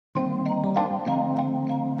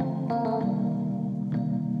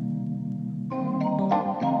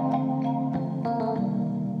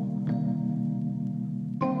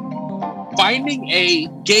finding a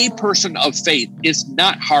gay person of faith is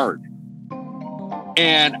not hard.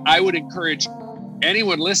 And I would encourage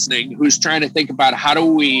anyone listening who's trying to think about how do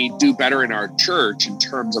we do better in our church in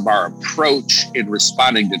terms of our approach in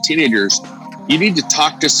responding to teenagers, you need to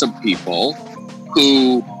talk to some people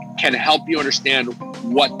who can help you understand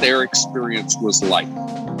what their experience was like.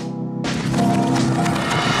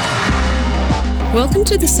 Welcome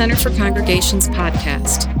to the Center for Congregations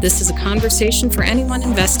podcast. This is a conversation for anyone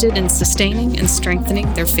invested in sustaining and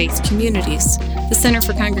strengthening their faith communities. The Center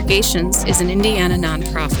for Congregations is an Indiana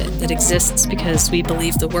nonprofit that exists because we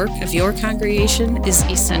believe the work of your congregation is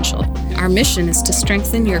essential. Our mission is to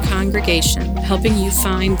strengthen your congregation, helping you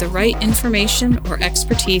find the right information or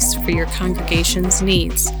expertise for your congregation's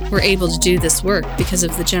needs. We're able to do this work because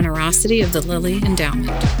of the generosity of the Lilly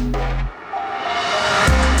Endowment.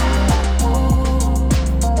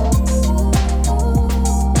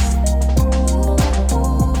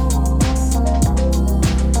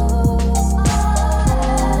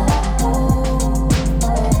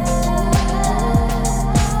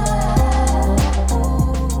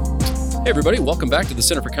 Hey everybody, welcome back to the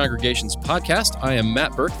Center for Congregations podcast. I am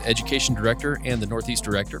Matt Burke, the Education Director and the Northeast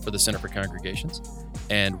Director for the Center for Congregations.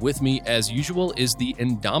 And with me, as usual, is the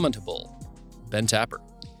indomitable Ben Tapper.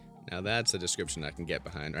 Now that's a description I can get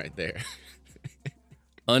behind right there.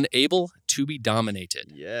 Unable to be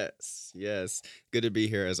dominated. Yes. Good to be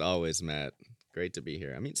here as always, Matt. Great to be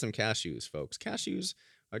here. I'm eating some cashews, folks. Cashews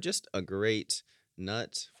are just a great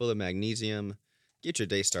nut full of magnesium. Get your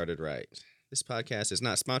day started right. This podcast is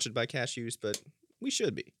not sponsored by cashews, but we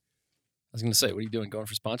should be. I was going to say, what are you doing, going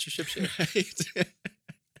for sponsorship shit? Right?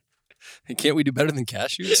 Can't we do better than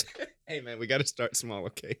cashews? Hey, man, we got to start small,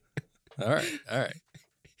 okay? All right.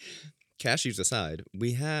 Cashews aside,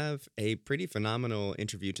 we have a pretty phenomenal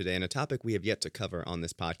interview today and a topic we have yet to cover on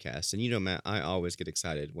this podcast. And you know, Matt, I always get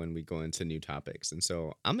excited when we go into new topics. And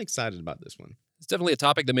so I'm excited about this one. It's definitely a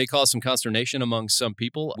topic that may cause some consternation among some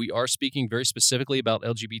people. We are speaking very specifically about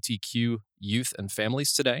LGBTQ youth and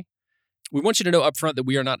families today. We want you to know up front that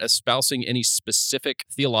we are not espousing any specific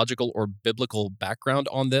theological or biblical background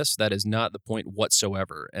on this. That is not the point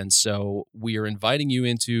whatsoever. And so we are inviting you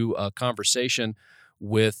into a conversation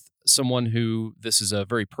with someone who this is a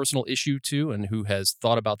very personal issue to and who has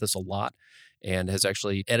thought about this a lot and has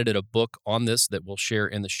actually edited a book on this that we'll share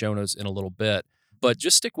in the show notes in a little bit. But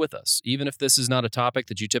just stick with us. Even if this is not a topic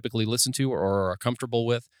that you typically listen to or are comfortable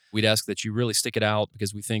with, we'd ask that you really stick it out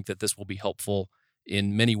because we think that this will be helpful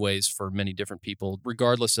in many ways for many different people,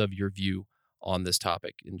 regardless of your view on this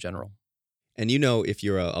topic in general. And you know, if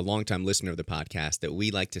you're a longtime listener of the podcast, that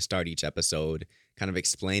we like to start each episode kind of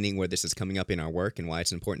explaining where this is coming up in our work and why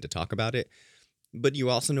it's important to talk about it. But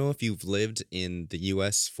you also know if you've lived in the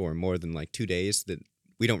U.S. for more than like 2 days that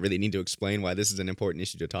we don't really need to explain why this is an important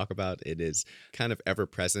issue to talk about. It is kind of ever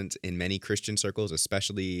present in many Christian circles,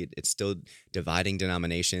 especially it's still dividing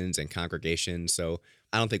denominations and congregations. So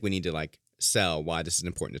I don't think we need to sell why this is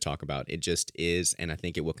important to talk about. It just is, and I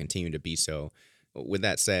think it will continue to be so. With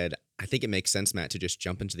that said, I think it makes sense, Matt, to just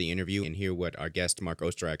jump into the interview and hear what our guest, Mark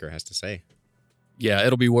Osterreicher, has to say. Yeah,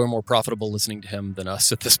 it'll be way more profitable listening to him than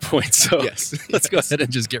us at this point. So let's go ahead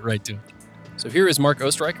and just get right to it. So here is Mark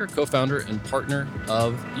Osterreicher, co-founder and partner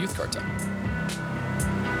of Youth Cartel.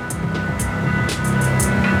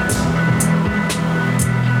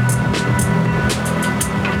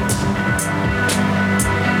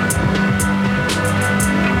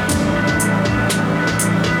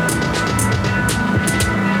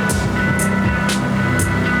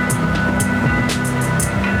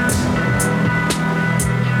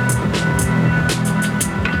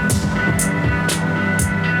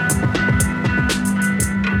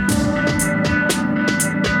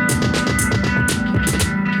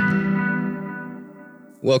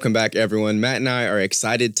 Welcome back, everyone. Matt and I are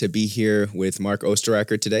excited to be here with Mark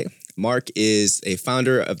Osterreicher today. Mark is a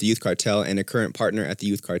founder of the Youth Cartel and a current partner at the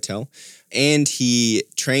Youth Cartel, and he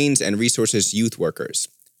trains and resources youth workers.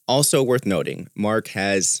 Also worth noting, Mark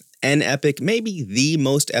has an epic, maybe the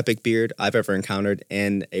most epic beard I've ever encountered,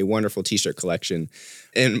 and a wonderful t-shirt collection.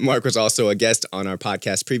 And Mark was also a guest on our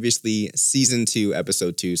podcast previously, Season 2,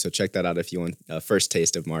 Episode 2, so check that out if you want a first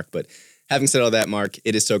taste of Mark. But having said all that, Mark,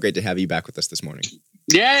 it is so great to have you back with us this morning.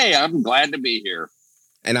 Yay, I'm glad to be here.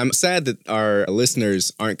 And I'm sad that our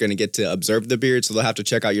listeners aren't going to get to observe the beard, so they'll have to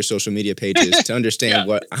check out your social media pages to understand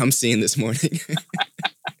what I'm seeing this morning.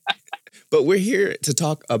 But we're here to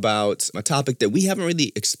talk about a topic that we haven't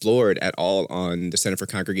really explored at all on the Center for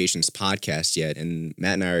Congregations podcast yet. And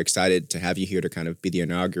Matt and I are excited to have you here to kind of be the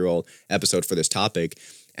inaugural episode for this topic.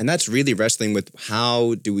 And that's really wrestling with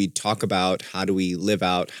how do we talk about, how do we live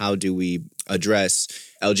out, how do we address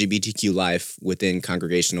LGBTQ life within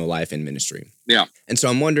congregational life and ministry. Yeah. And so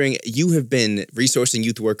I'm wondering, you have been resourcing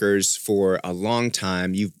youth workers for a long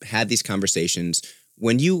time. You've had these conversations.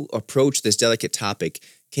 When you approach this delicate topic,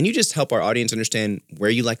 can you just help our audience understand where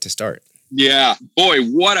you like to start? Yeah. Boy,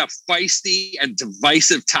 what a feisty and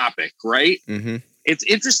divisive topic, right? Mm-hmm. It's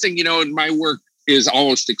interesting, in my work is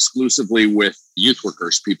almost exclusively with youth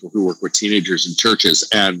workers, people who work with teenagers in churches.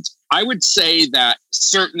 And I would say that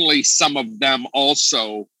certainly some of them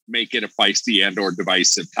also make it a feisty and or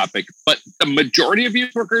divisive topic. But the majority of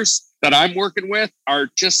youth workers that I'm working with are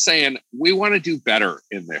just saying, we want to do better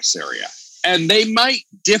in this area. And they might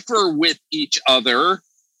differ with each other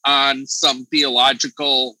on some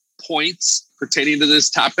theological points pertaining to this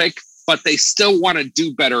topic, but they still want to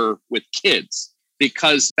do better with kids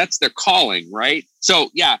because that's their calling, right?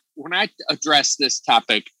 So yeah, when I address this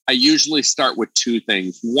topic, I usually start with two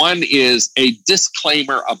things. One is a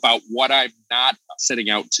disclaimer about what I'm not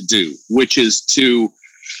setting out to do, which is to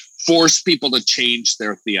force people to change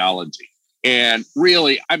their theology. And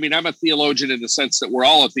really, I'm a theologian in the sense that we're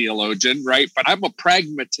all a theologian, right? But I'm a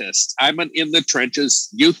pragmatist. I'm an in the trenches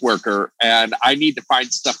youth worker, and I need to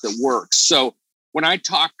find stuff that works. So when I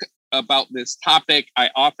talk about this topic, I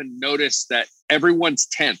often notice that everyone's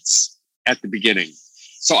tense at the beginning.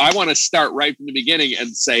 So I want to start right from the beginning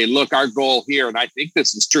and say, look, our goal here, and I think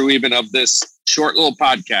this is true even of this short little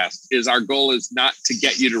podcast, is our goal is not to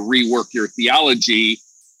get you to rework your theology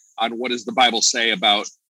on what does the Bible say about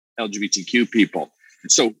LGBTQ people.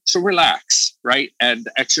 So relax, right? And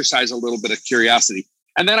exercise a little bit of curiosity.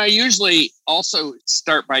 And then I usually also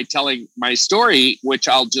start by telling my story, which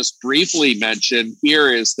I'll just briefly mention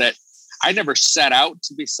here, is that I never set out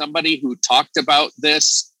to be somebody who talked about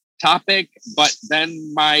this topic, but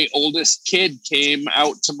then my oldest kid came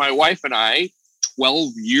out to my wife and I 12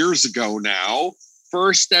 years ago now,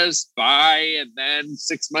 first as bi, and then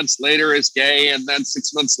 6 months later as gay, and then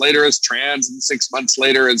 6 months later as trans, and 6 months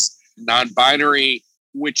later as non-binary,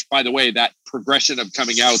 which, by the way, that progression of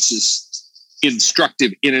coming out is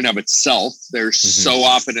instructive in and of itself. There's so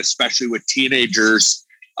often, especially with teenagers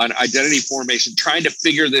on identity formation, trying to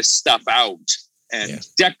figure this stuff out. And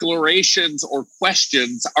declarations or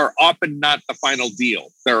questions are often not the final deal.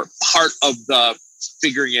 They're part of the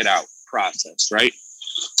figuring it out process, right?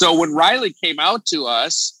 So when Riley came out to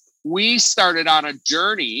us, we started on a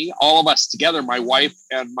journey, all of us together, my wife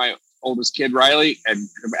and my oldest kid, Riley, and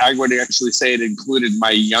I would actually say it included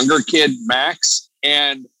my younger kid, Max.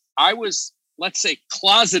 And I was, let's say,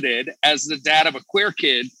 closeted as the dad of a queer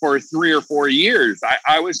kid for 3 or 4 years.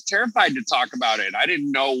 I was terrified to talk about it. I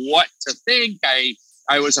didn't know what to think.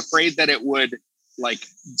 I was afraid that it would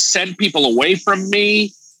send people away from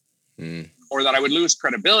me or that I would lose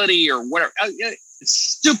credibility or whatever.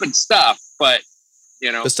 Stupid stuff, but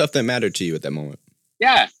the stuff that mattered to you at that moment.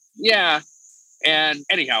 Yeah. And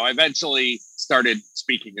anyhow, I eventually started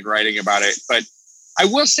speaking and writing about it. But I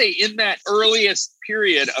will say in that earliest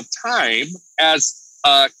period of time, as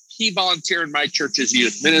a key volunteer in my church's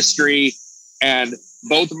youth ministry, and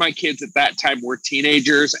both of my kids at that time were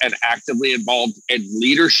teenagers and actively involved in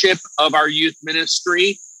leadership of our youth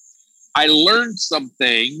ministry, I learned some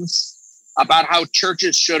things about how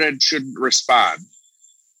churches should and shouldn't respond,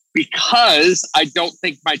 because I don't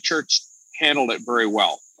think my church handled it very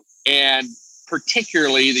well. And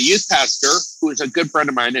particularly the youth pastor, who is a good friend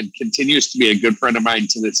of mine and continues to be a good friend of mine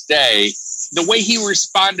to this day, the way he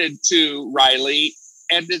responded to Riley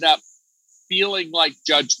ended up feeling like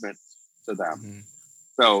judgment to them.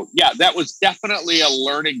 So yeah, that was definitely a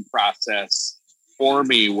learning process for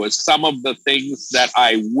me, was some of the things that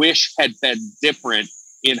I wish had been different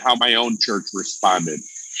in how my own church responded.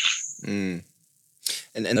 And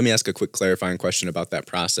let me ask a quick clarifying question about that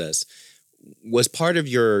process. Was part of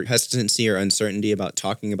your hesitancy or uncertainty about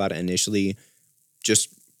talking about it initially just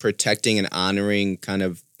protecting and honoring kind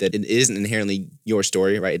of that it isn't inherently your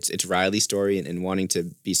story, right? It's Riley's story and wanting to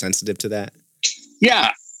be sensitive to that?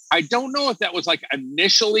 Yeah. I don't know if that was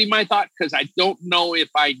initially my thought, because I don't know if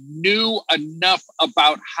I knew enough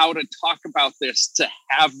about how to talk about this to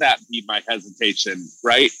have that be my hesitation,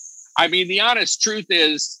 right? I mean, the honest truth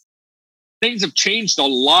is things have changed a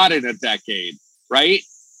lot in a decade, right?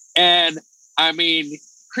 And I mean,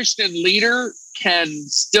 Christian leader can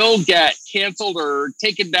still get canceled or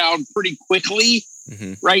taken down pretty quickly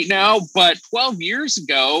right now. But 12 years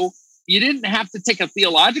ago, you didn't have to take a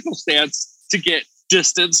theological stance to get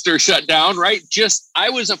distanced or shut down, right? I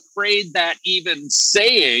was afraid that even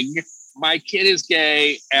saying my kid is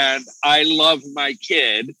gay and I love my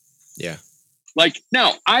kid. Yeah.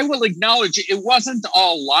 No, I will acknowledge it wasn't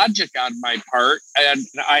all logic on my part. And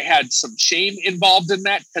I had some shame involved in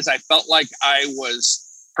that, because I felt like I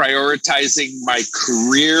was prioritizing my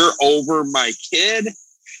career over my kid.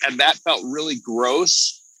 And that felt really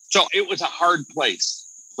gross. So it was a hard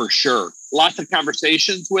place for sure. Lots of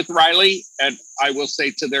conversations with Riley. And I will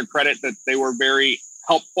say to their credit that they were very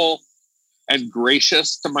helpful and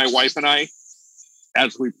gracious to my wife and I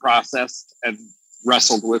as we processed and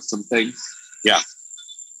wrestled with some things. Yeah.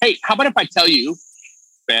 Hey, how about if I tell you,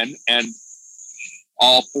 Ben, and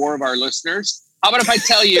all 4 of our listeners, how about if I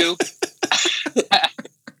tell you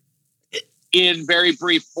in very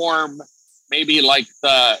brief form, maybe like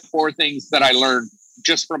the 4 things that I learned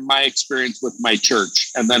just from my experience with my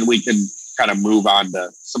church, and then we can kind of move on to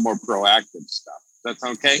some more proactive stuff. Does that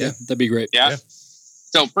sound okay? Yeah, that'd be great. Yeah.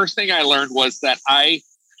 So first thing I learned was that I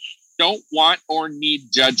don't want or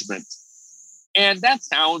need judgment. And that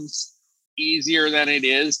sounds easier than it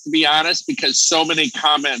is, to be honest, because so many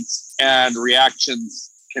comments and reactions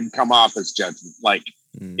can come off as judgment. Like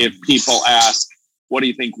if people ask, what do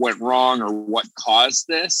you think went wrong or what caused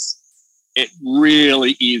this? It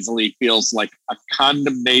really easily feels like a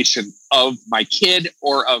condemnation of my kid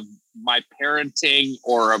or of my parenting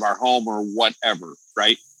or of our home or whatever,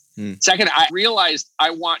 right? Second, I realized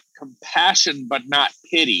I want compassion, but not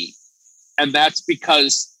pity. And that's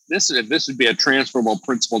because this would be a transferable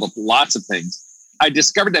principle to lots of things. I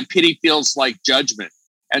discovered that pity feels like judgment.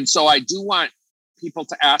 And so I do want people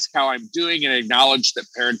to ask how I'm doing and acknowledge that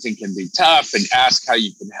parenting can be tough and ask how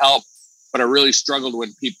you can help. But I really struggled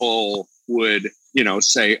when people would,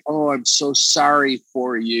 say, oh, I'm so sorry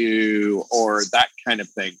for you, or that kind of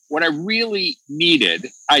thing. What I really needed,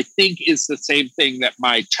 I think, is the same thing that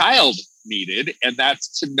my child needed. And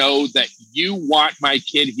that's to know that you want my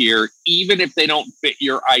kid here, even if they don't fit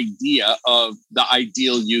your idea of the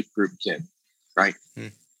ideal youth group kid. Right.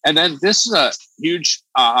 And then this is a huge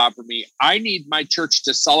aha for me. I need my church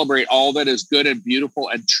to celebrate all that is good and beautiful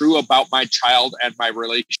and true about my child and my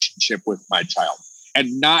relationship with my child,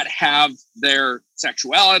 and not have their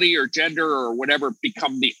sexuality or gender or whatever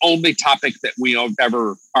become the only topic that we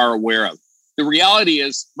ever are aware of. The reality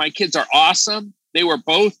is my kids are awesome. They were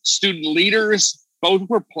both student leaders. Both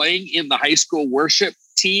were playing in the high school worship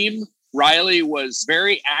team. Riley was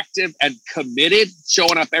very active and committed,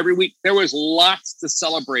 showing up every week. There was lots to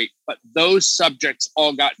celebrate, but those subjects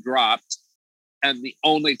all got dropped. And the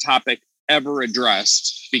only topic ever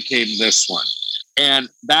addressed became this one. And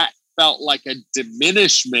that felt like a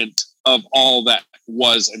diminishment of all that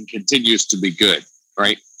was and continues to be good,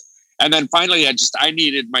 right? And then finally, I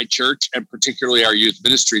needed my church and particularly our youth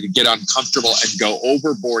ministry to get uncomfortable and go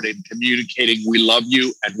overboard in communicating, we love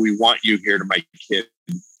you and we want you here to my kid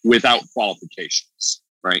without qualifications,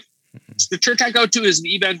 right? So the church I go to is an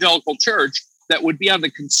evangelical church that would be on the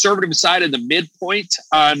conservative side of the midpoint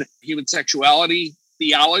on human sexuality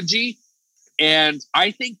theology. And I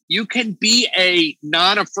think you can be a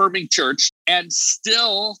non-affirming church and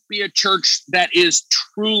still be a church that is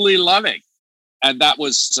truly loving. And that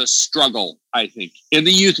was a struggle, I think, in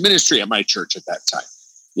the youth ministry at my church at that time.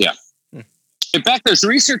 Yeah. In fact, there's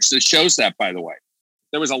research that shows that, by the way.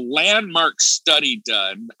 There was a landmark study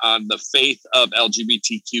done on the faith of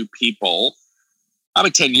LGBTQ people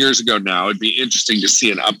about 10 years ago now. It'd be interesting to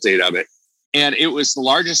see an update of it. And it was the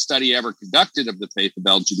largest study ever conducted of the faith of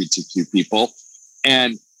LGBTQ people.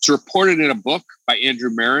 And it's reported in a book by Andrew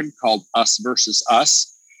Marin called Us Versus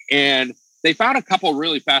Us. And they found a couple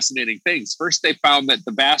really fascinating things. First, they found that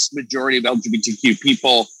the vast majority of LGBTQ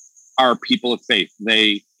people are people of faith.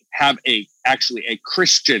 They have actually a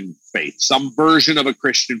Christian faith, some version of a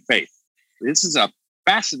Christian faith. This is a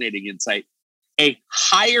fascinating insight. A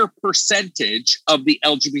higher percentage of the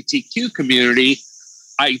LGBTQ community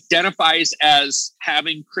identifies as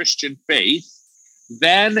having Christian faith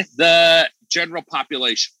than the general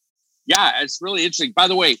population. Yeah, it's really interesting. By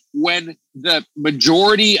the way, when the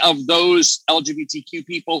majority of those LGBTQ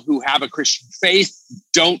people who have a Christian faith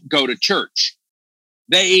don't go to church,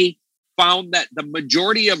 they found that the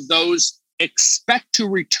majority of those expect to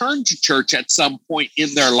return to church at some point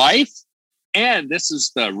in their life. And this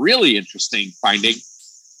is the really interesting finding.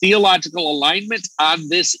 Theological alignment on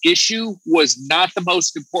this issue was not the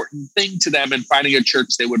most important thing to them in finding a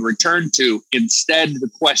church they would return to. Instead, the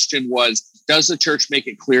question was, does the church make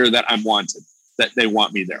it clear that I'm wanted, that they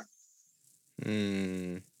want me there?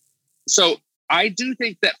 So I do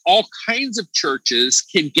think that all kinds of churches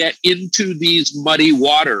can get into these muddy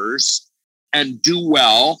waters and do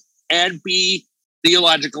well and be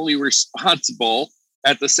theologically responsible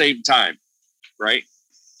at the same time, right?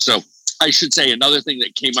 So I should say another thing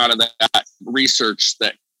that came out of that research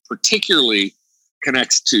that particularly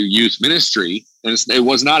connects to youth ministry, and it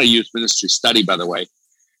was not a youth ministry study, by the way,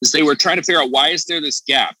 is they were trying to figure out, why is there this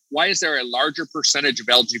gap? Why is there a larger percentage of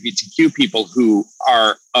LGBTQ people who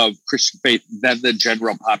are of Christian faith than the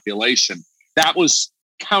general population? That was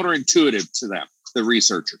counterintuitive to them, the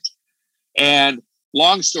researchers. And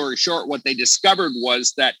long story short, what they discovered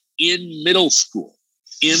was that in middle school,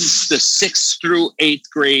 in the 6th through 8th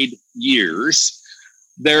grade years,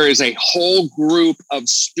 there is a whole group of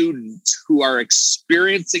students who are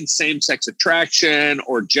experiencing same-sex attraction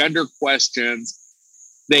or gender questions.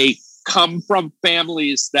 They come from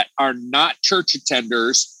families that are not church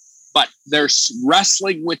attenders, but they're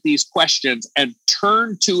wrestling with these questions and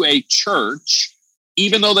turn to a church,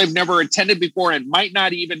 even though they've never attended before and might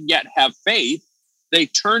not even yet have faith. They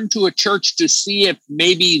turn to a church to see if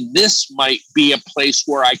maybe this might be a place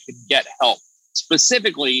where I can get help.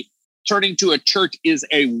 Specifically, turning to a church is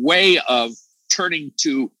a way of turning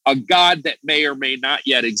to a God that may or may not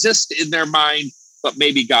yet exist in their mind, but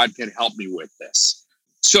maybe God can help me with this.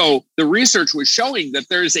 So the research was showing that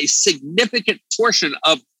there is a significant portion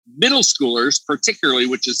of middle schoolers, particularly,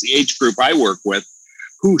 which is the age group I work with,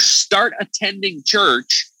 who start attending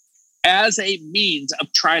church as a means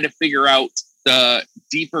of trying to figure out the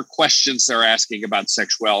deeper questions they're asking about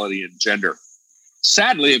sexuality and gender.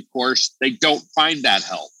 Sadly, of course, they don't find that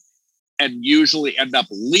help and usually end up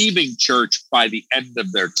leaving church by the end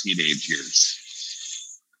of their teenage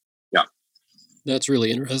years. Yeah. That's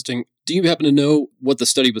really interesting. Do you happen to know what the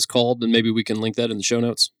study was called? And maybe we can link that in the show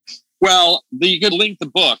notes. Well, you could link the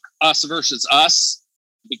book, Us versus Us,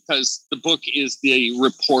 because the book is the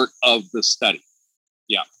report of the study.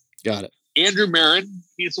 Yeah. Got it. Andrew Marin,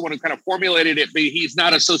 he's the one who kind of formulated it, but he's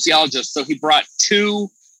not a sociologist. So he brought 2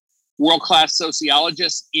 world-class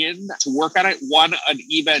sociologists in to work on it. One, an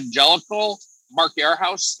evangelical, Mark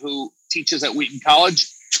Yarhouse, who teaches at Wheaton College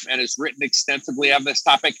and has written extensively on this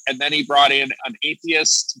topic. And then he brought in an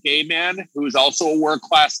atheist gay man who's also a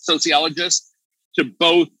world-class sociologist to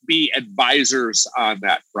both be advisors on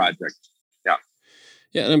that project. Yeah.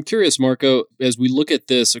 Yeah, and I'm curious, Marco, as we look at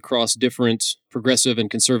this across different progressive and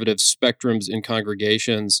conservative spectrums in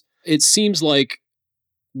congregations, it seems like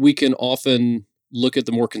we can often look at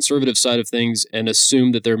the more conservative side of things and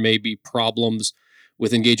assume that there may be problems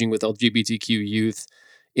with engaging with LGBTQ youth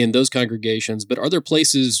in those congregations. But are there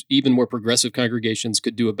places, even more progressive congregations,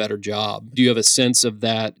 could do a better job? Do you have a sense of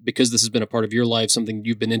that, because this has been a part of your life, something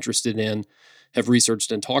you've been interested in, have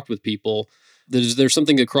researched and talked with people? Is there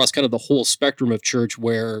something across kind of the whole spectrum of church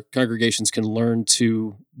where congregations can learn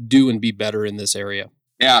to do and be better in this area?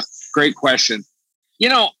 Yeah, great question.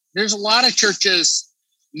 There's a lot of churches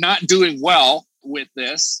not doing well with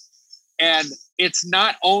this. And it's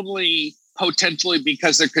not only potentially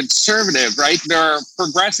because they're conservative, right? There are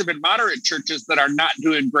progressive and moderate churches that are not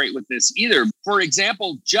doing great with this either. For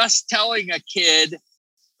example, just telling a kid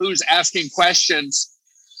who's asking questions,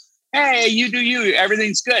 hey, you do you,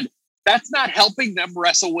 everything's good. That's not helping them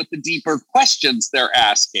wrestle with the deeper questions they're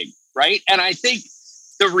asking, right? And I think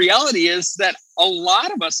the reality is that a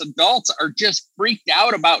lot of us adults are just freaked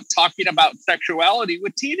out about talking about sexuality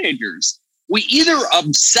with teenagers. We either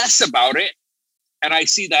obsess about it, and I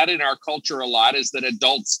see that in our culture a lot, is that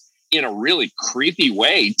adults in a really creepy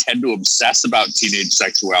way tend to obsess about teenage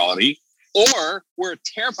sexuality, or we're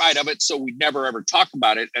terrified of it, so we never ever talk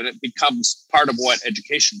about it, and it becomes part of what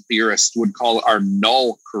education theorists would call our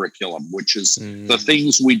null curriculum, which is the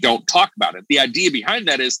things we don't talk about. And the idea behind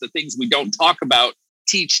that is the things we don't talk about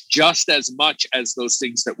teach just as much as those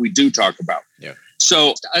things that we do talk about. Yeah.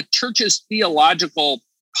 So a church's theological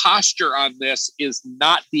posture on this is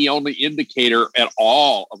not the only indicator at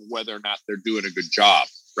all of whether or not they're doing a good job,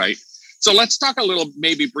 right? So let's talk a little,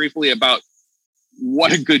 maybe briefly, about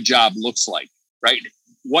what a good job looks like, right?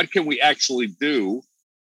 What can we actually do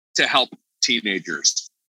to help teenagers?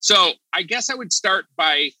 So I guess I would start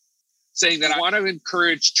by saying that I want to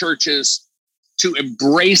encourage churches to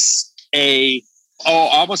embrace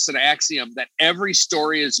almost an axiom that every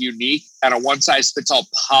story is unique, and a one-size-fits-all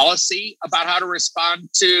policy about how to respond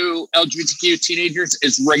to LGBTQ teenagers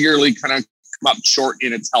is regularly kind of come up short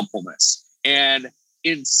in its helpfulness. And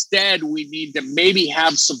instead, we need to maybe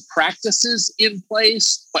have some practices in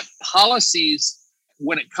place, but policies,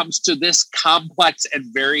 when it comes to this complex and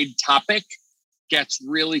varied topic, gets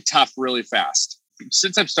really tough really fast.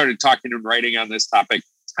 Since I've started talking and writing on this topic,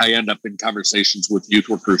 I end up in conversations with youth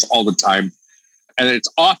workers all the time. And it's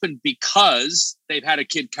often because they've had a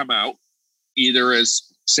kid come out either as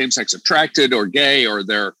same-sex attracted or gay, or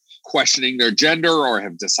they're questioning their gender or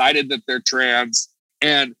have decided that they're trans.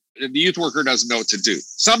 And the youth worker doesn't know what to do.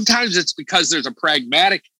 Sometimes it's because there's a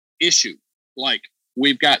pragmatic issue, like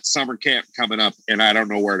we've got summer camp coming up and I don't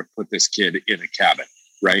know where to put this kid in a cabin,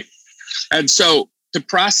 right? And so to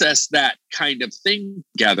process that kind of thing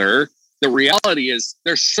together, the reality is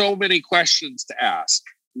there's so many questions to ask.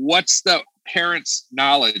 What's the parent's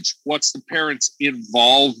knowledge? What's the parent's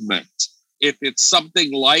involvement? If it's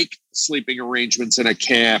something like sleeping arrangements in a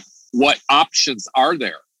camp, what options are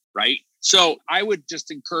there, right? So I would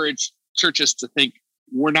just encourage churches to think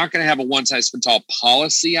we're not going to have a one-size-fits-all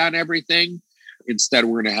policy on everything. Instead,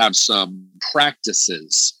 we're going to have some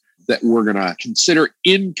practices that we're going to consider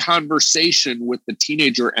in conversation with the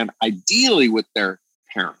teenager and ideally with their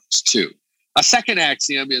parents too. A second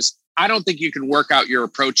axiom is I don't think you can work out your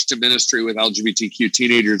approach to ministry with LGBTQ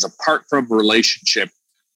teenagers apart from relationship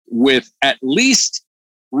with at least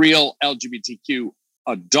real LGBTQ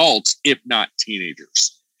adults, if not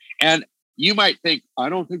teenagers. And you might think, I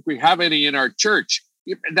don't think we have any in our church.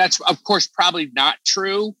 That's, of course, probably not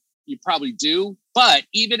true. You probably do. But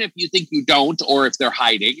even if you think you don't, or if they're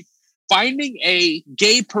hiding, finding a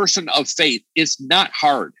gay person of faith is not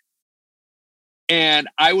hard. And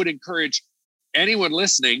I would encourage anyone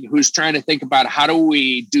listening who's trying to think about how do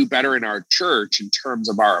we do better in our church in terms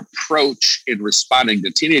of our approach in responding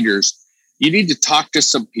to teenagers, you need to talk to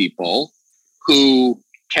some people who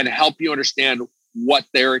can help you understand what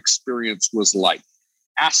their experience was like.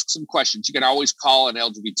 Ask some questions. You can always call an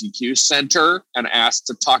LGBTQ center and ask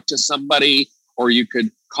to talk to somebody, or you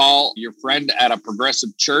could call your friend at a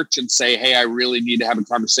progressive church and say, hey, I really need to have a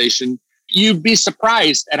conversation. You'd be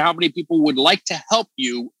surprised at how many people would like to help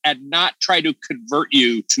you and not try to convert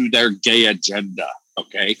you to their gay agenda.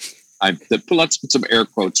 Okay. Let's put some air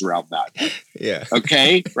quotes around that. Yeah.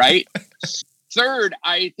 Okay. Right. Third,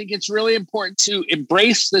 I think it's really important to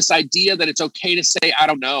embrace this idea that it's okay to say, I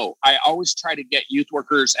don't know. I always try to get youth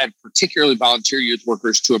workers and particularly volunteer youth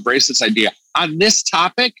workers to embrace this idea. On this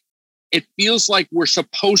topic, it feels like we're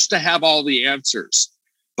supposed to have all the answers.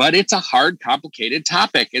 But it's a hard, complicated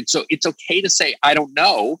topic. And so it's okay to say, I don't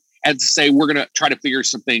know, and to say, we're going to try to figure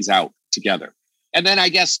some things out together. And then I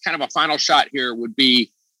guess kind of a final shot here would be,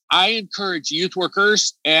 I encourage youth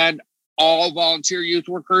workers and all volunteer youth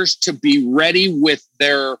workers to be ready with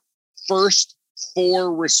their first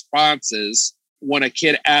 4 responses when a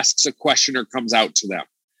kid asks a question or comes out to them.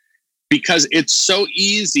 Because it's so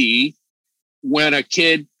easy when a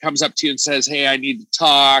kid comes up to you and says, hey, I need to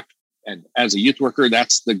talk. And as a youth worker,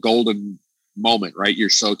 that's the golden moment, right? You're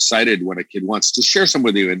so excited when a kid wants to share some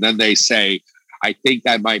with you. And then they say, I think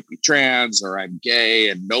I might be trans or I'm gay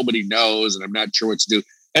and nobody knows and I'm not sure what to do.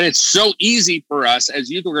 And it's so easy for us as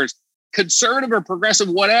youth workers, conservative or progressive,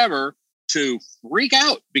 whatever, to freak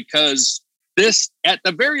out because this, at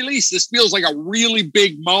the very least, this feels like a really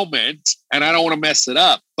big moment and I don't want to mess it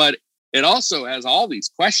up. But it also has all these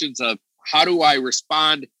questions of how do I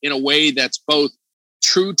respond in a way that's both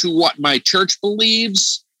true to what my church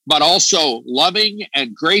believes, but also loving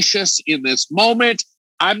and gracious in this moment.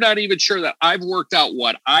 I'm not even sure that I've worked out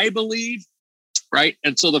what I believe, right?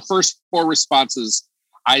 And so the first 4 responses,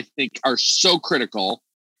 I think, are so critical.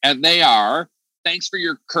 And they are, thanks for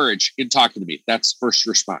your courage in talking to me. That's first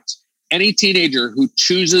response. Any teenager who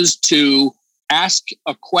chooses to ask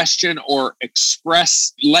a question or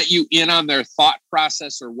express, let you in on their thought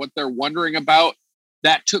process or what they're wondering about,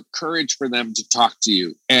 that took courage for them to talk to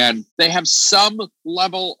you. And they have some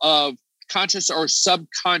level of conscious or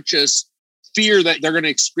subconscious fear that they're going to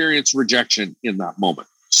experience rejection in that moment.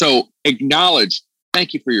 So acknowledge,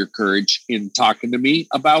 thank you for your courage in talking to me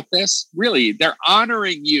about this. Really, they're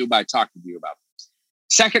honoring you by talking to you about this.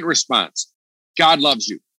 Second response, God loves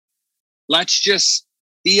you. Let's just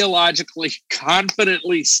theologically,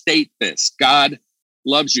 confidently state this. God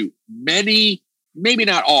loves you. Many, maybe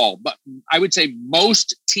not all, but I would say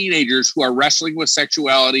most teenagers who are wrestling with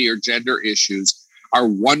sexuality or gender issues are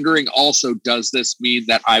wondering also, does this mean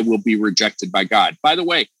that I will be rejected by God? By the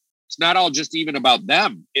way, it's not all just even about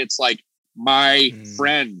them. It's like my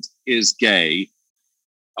friend is gay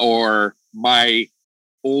or my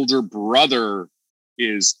older brother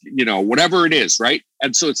is, whatever it is, right?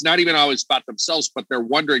 And so it's not even always about themselves, but they're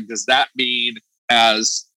wondering, does that mean,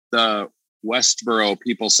 as the Westboro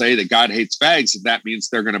people say, that God hates fags, and that means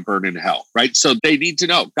they're going to burn in hell, right? So they need to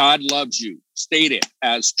know God loves you. State it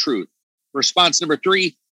as truth. Response number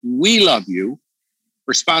 3, we love you.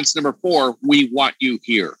 Response number 4, we want you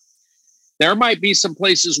here. There might be some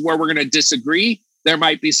places where we're going to disagree. There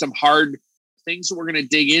might be some hard things that we're going to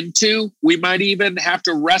dig into. We might even have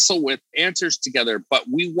to wrestle with answers together, but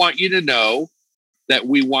we want you to know that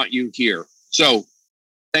we want you here. So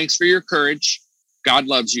thanks for your courage. God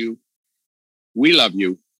loves you. We love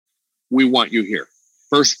you. We want you here.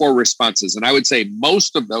 First 4 responses. And I would say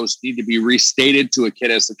most of those need to be restated to a kid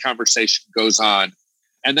as the conversation goes on.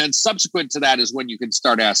 And then subsequent to that is when you can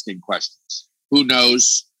start asking questions. Who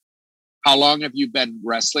knows? How long have you been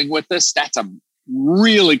wrestling with this? That's a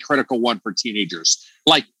really critical one for teenagers.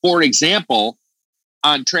 Like, for example,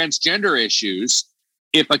 on transgender issues,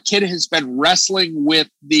 if a kid has been wrestling with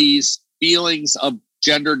these feelings of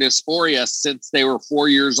gender dysphoria since they were 4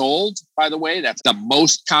 years old, by the way, that's the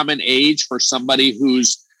most common age for somebody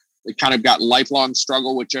who's kind of got lifelong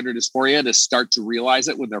struggle with gender dysphoria to start to realize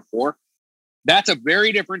it when they're 4. That's a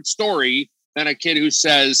very different story than a kid who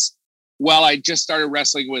says, well, I just started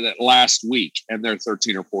wrestling with it last week, and they're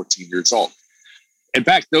 13 or 14 years old. In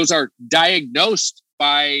fact, those are diagnosed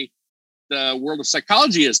by the world of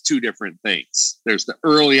psychology as two different things. There's the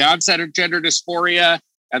early onset of gender dysphoria,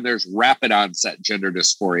 and there's rapid onset gender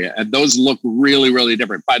dysphoria. And those look really, really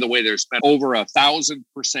different. By the way, there's been over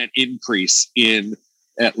 1,000% increase in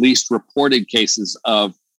at least reported cases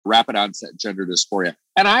of rapid onset gender dysphoria.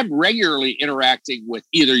 And I'm regularly interacting with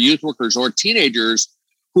either youth workers or teenagers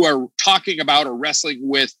who are talking about or wrestling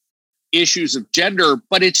with issues of gender,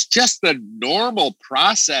 but it's just the normal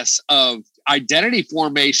process of identity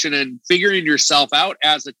formation and figuring yourself out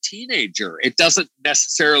as a teenager. It doesn't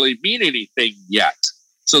necessarily mean anything yet.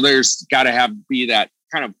 So there's got to be that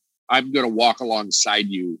kind of, I'm going to walk alongside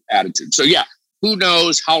you attitude. So yeah, who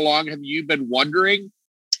knows? How long have you been wondering?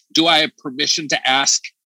 Do I have permission to ask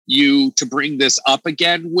you to bring this up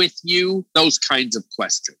again with you? Those kinds of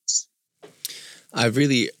questions. I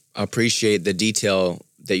really appreciate the detail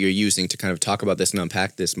that you're using to kind of talk about this and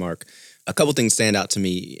unpack this, Mark. A couple things stand out to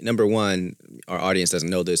me. Number one, our audience doesn't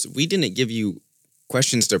know this. We didn't give you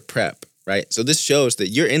questions to prep, right? So this shows that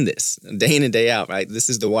you're in this day in and day out, right? This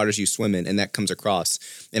is the waters you swim in, and that comes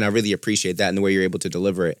across. And I really appreciate that and the way you're able to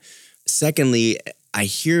deliver it. Secondly, I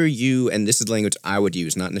hear you, and this is the language I would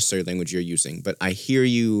use, not necessarily the language you're using, but I hear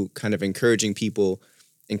you kind of encouraging people,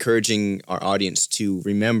 encouraging our audience to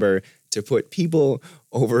remember to put people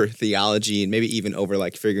over theology and maybe even over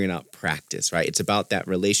like figuring out practice, right? It's about that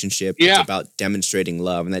relationship. Yeah. It's about demonstrating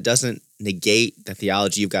love. And that doesn't negate the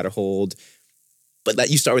theology you've got to hold, but let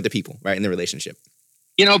you start with the people, right? In the relationship.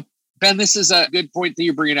 You know, Ben, this is a good point that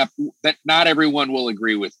you're bringing up that not everyone will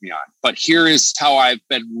agree with me on, but here is how I've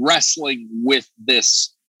been wrestling with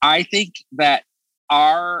this. I think that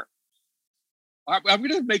I'm going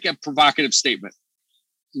to make a provocative statement.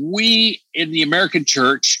 We in the American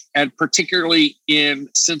church, and particularly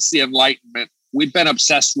since the Enlightenment, we've been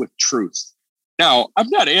obsessed with truth. Now, I'm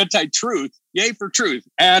not anti-truth, yay for truth.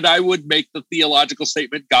 And I would make the theological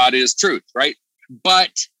statement, God is truth, right?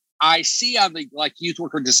 But I see on the youth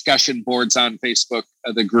worker discussion boards on Facebook,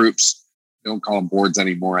 the groups, don't call them boards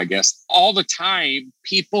anymore, I guess, all the time,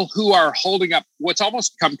 people who are holding up what's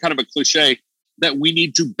almost become kind of a cliche that we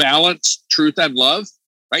need to balance truth and love,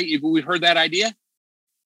 right? We've heard that idea.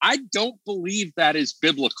 I don't believe that is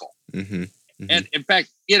biblical. Mm-hmm. Mm-hmm. And in fact,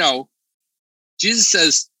 Jesus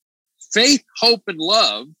says faith, hope, and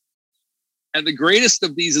love, and the greatest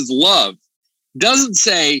of these is love. Doesn't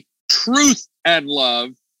say truth and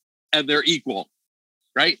love, and they're equal,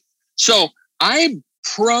 right? So I'm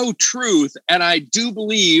pro-truth, and I do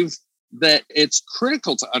believe that it's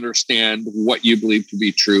critical to understand what you believe to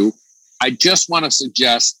be true. I just want to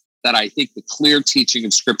suggest that I think the clear teaching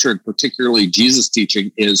of Scripture, and particularly Jesus'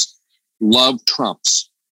 teaching, is love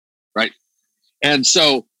trumps, right? And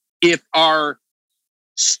so if our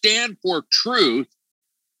stand for truth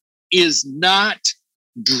is not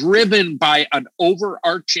driven by an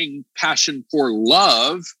overarching passion for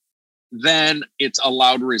love, then it's a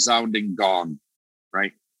loud, resounding gong,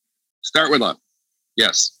 right? Start with love.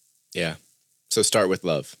 Yes. Yeah. So start with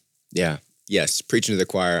love. Yeah. Yes, preaching to the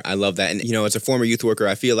choir. I love that. And, as a former youth worker,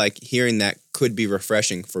 I feel like hearing that could be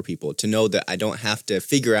refreshing for people to know that I don't have to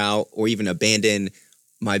figure out or even abandon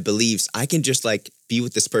my beliefs. I can just be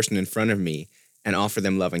with this person in front of me and offer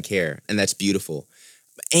them love and care. And that's beautiful.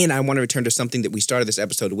 And I want to return to something that we started this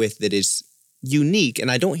episode with that is unique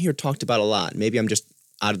and I don't hear talked about a lot. Maybe I'm just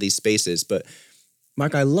out of these spaces. But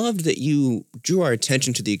Mark, I loved that you drew our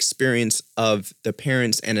attention to the experience of the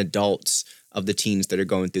parents and adults of the teens that are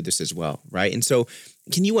going through this as well, right? And so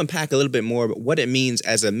can you unpack a little bit more about what it means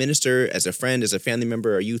as a minister, as a friend, as a family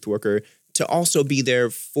member, a youth worker, to also be there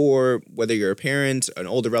for whether you're a parent, an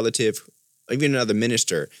older relative, or even another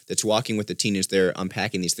minister that's walking with the teen as they're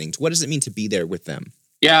unpacking these things? What does it mean to be there with them?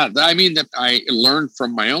 Yeah, I mean, I learned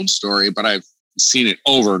from my own story, but I've seen it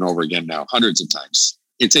over and over again now, hundreds of times.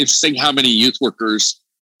 It's interesting how many youth workers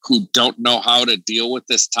who don't know how to deal with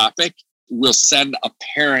this topic will send a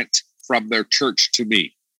parent from their church to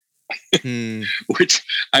me, which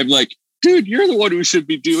I'm like, dude, you're the one who should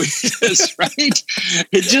be doing this, right?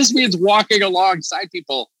 It just means walking alongside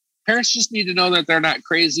people. Parents just need to know that they're not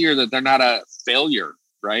crazy or that they're not a failure,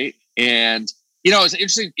 right? And It's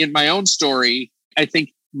interesting. In my own story, I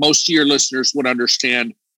think most of your listeners would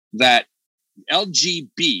understand that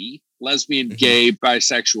LGB, lesbian, gay,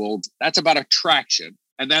 bisexual, that's about attraction.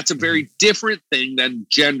 And that's a very different thing than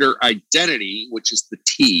gender identity, which is the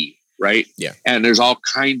T, right? Yeah. And there's all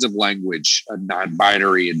kinds of language,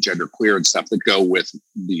 non-binary and genderqueer and stuff that go with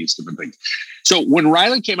these different things. So when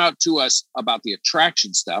Riley came out to us about the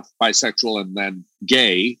attraction stuff, bisexual and then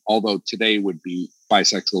gay, although today would be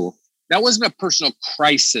bisexual, that wasn't a personal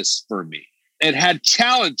crisis for me. It had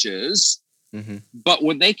challenges, but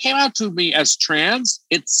when they came out to me as trans,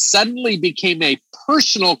 it suddenly became a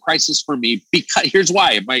personal crisis for me because here's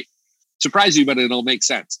why. It might surprise you, but it'll make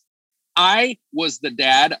sense. I was the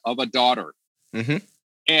dad of a daughter.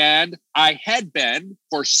 And I had been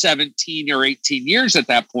for 17 or 18 years at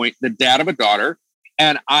that point, the dad of a daughter.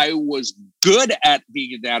 And I was good at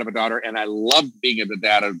being a dad of a daughter. And I loved being the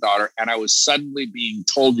dad of a daughter. And I was suddenly being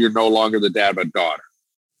told you're no longer the dad of a daughter.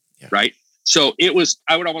 Yeah. Right. So it was,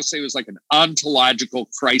 I would almost say it was like an ontological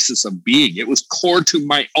crisis of being. It was core to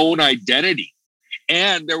my own identity.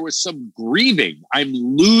 And there was some grieving. I'm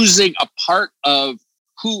losing a part of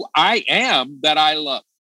who I am that I love.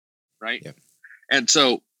 Right. Yeah. And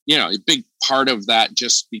so, a big part of that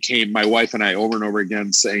just became my wife and I over and over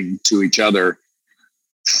again saying to each other,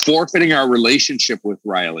 forfeiting our relationship with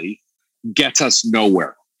Riley gets us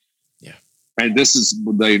nowhere. Yeah. And this is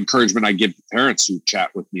the encouragement I give to parents who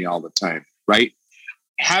chat with me all the time, right?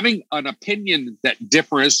 Having an opinion that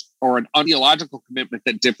differs or an ideological commitment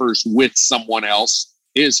that differs with someone else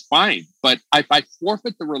is fine. But if I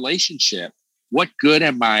forfeit the relationship, what good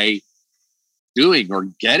am I doing or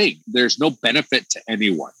getting? There's no benefit to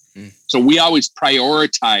anyone. So we always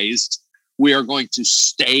prioritized, we are going to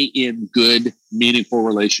stay in good, meaningful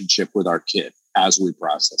relationship with our kid as we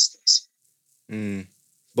process this.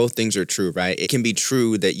 Both things are true, right? It can be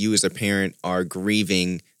true that you as a parent are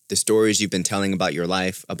grieving the stories you've been telling about your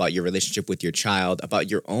life, about your relationship with your child,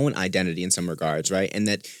 about your own identity in some regards, right? And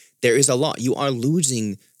that there is a lot. You are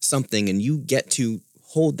losing something and you get to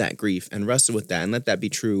hold that grief and wrestle with that and let that be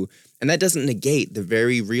true. And that doesn't negate the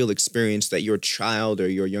very real experience that your child or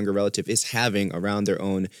your younger relative is having around their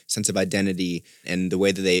own sense of identity and the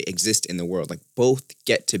way that they exist in the world. Like both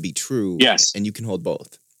get to be true. Yes. And you can hold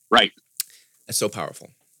both. Right. That's so powerful.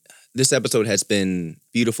 This episode has been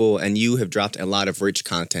beautiful and you have dropped a lot of rich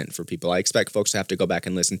content for people. I expect folks to have to go back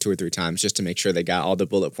and listen 2 or 3 times just to make sure they got all the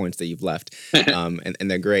bullet points that you've left. And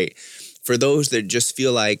they're great. For those that just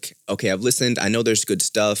feel like, okay, I've listened, I know there's good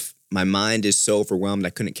stuff, my mind is so overwhelmed,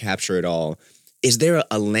 I couldn't capture it all. Is there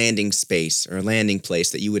a landing space or a landing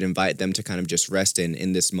place that you would invite them to kind of just rest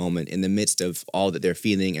in this moment, in the midst of all that they're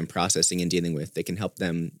feeling and processing and dealing with, that can help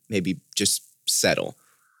them maybe just settle?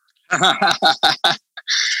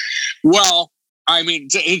 Well, I mean,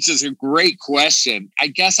 it's just a great question. I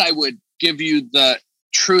guess I would give you the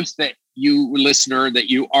truth that you, listener, that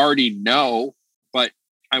you already know, but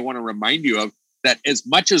I want to remind you of that as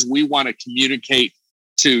much as we want to communicate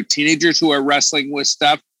to teenagers who are wrestling with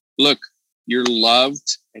stuff, look, you're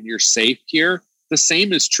loved and you're safe here. The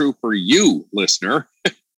same is true for you, listener,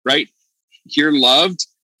 right? You're loved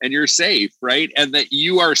and you're safe, right? And that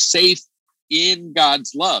you are safe in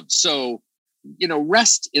God's love. So,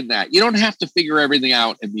 rest in that. You don't have to figure everything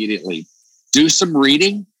out immediately. Do some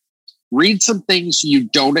reading, read some things you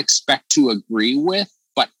don't expect to agree with,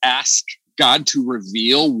 but ask God to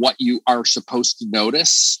reveal what you are supposed to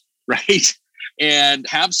notice, right? And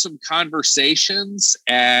have some conversations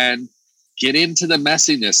and get into the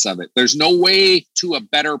messiness of it. There's no way to a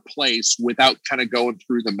better place without kind of going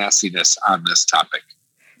through the messiness on this topic.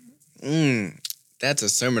 That's a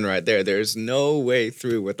sermon right there. There's no way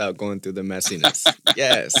through without going through the messiness.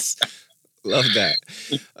 Yes. Love that.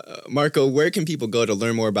 Marco, where can people go to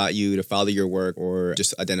learn more about you, to follow your work, or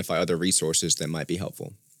just identify other resources that might be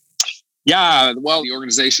helpful? Yeah, well, the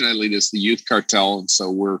organization I lead is the Youth Cartel, and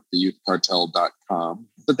so we're theyouthcartel.com.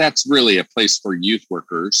 But that's really a place for youth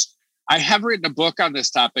workers. I have written a book on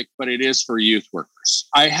this topic, but it is for youth workers.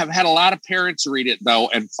 I have had a lot of parents read it, though,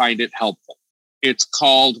 and find it helpful. It's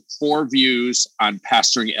called 4 Views on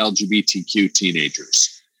Pastoring LGBTQ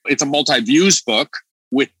Teenagers. It's a multi-views book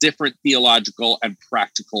with different theological and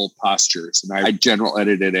practical postures. And I general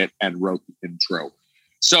edited it and wrote the intro.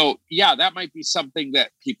 So, yeah, that might be something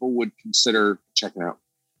that people would consider checking out.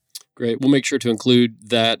 Great. We'll make sure to include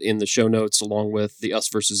that in the show notes along with the Us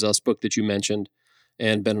versus Us book that you mentioned.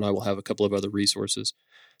 And Ben and I will have a couple of other resources.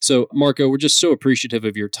 So, Marco, we're just so appreciative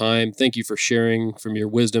of your time. Thank you for sharing from your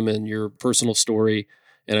wisdom and your personal story.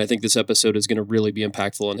 And I think this episode is going to really be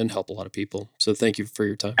impactful and help a lot of people. So thank you for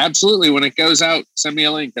your time. Absolutely. When it goes out, send me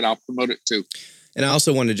a link and I'll promote it too. And I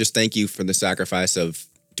also want to just thank you for the sacrifice of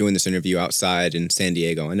doing this interview outside in San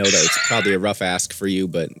Diego. I know that was probably a rough ask for you,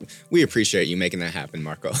 but we appreciate you making that happen,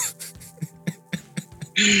 Marco.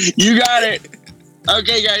 You got it.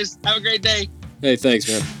 Okay, guys. Have a great day. Hey, thanks,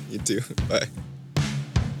 man. You too. Bye.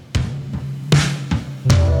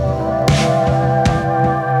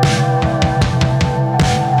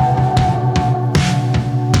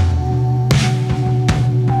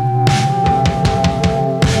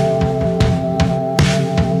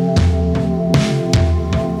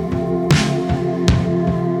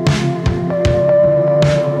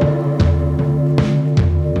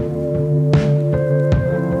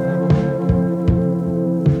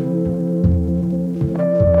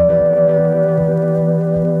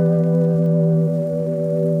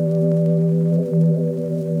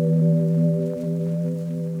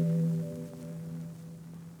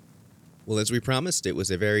 Well, as we promised, it was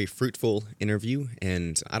a very fruitful interview.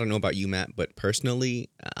 And I don't know about you, Matt, but personally,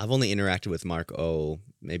 I've only interacted with Mark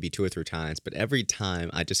maybe 2 or 3 times. But every time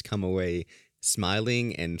I just come away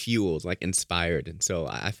smiling and fueled, like inspired. And so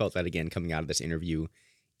I felt that again coming out of this interview,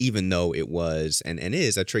 even though it was and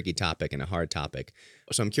is a tricky topic and a hard topic.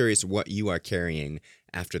 So I'm curious what you are carrying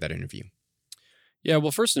after that interview. Yeah,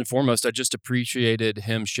 well, first and foremost, I just appreciated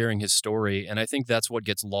him sharing his story. And I think that's what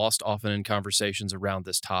gets lost often in conversations around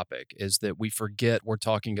this topic is that we forget we're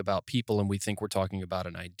talking about people and we think we're talking about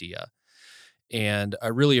an idea. And I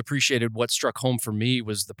really appreciated what struck home for me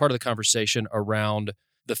was the part of the conversation around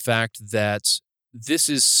the fact that this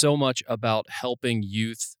is so much about helping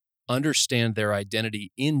youth understand their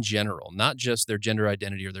identity in general, not just their gender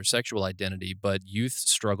identity or their sexual identity, but youth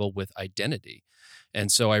struggle with identity. And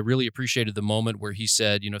so I really appreciated the moment where he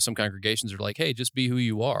said, some congregations are like, hey, just be who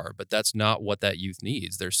you are. But that's not what that youth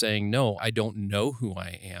needs. They're saying, no, I don't know who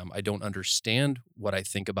I am. I don't understand what I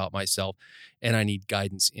think about myself. And I need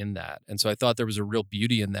guidance in that. And so I thought there was a real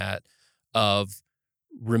beauty in that of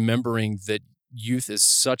remembering that youth is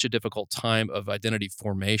such a difficult time of identity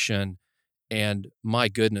formation. And my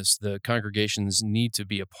goodness, the congregations need to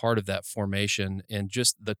be a part of that formation and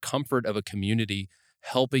just the comfort of a community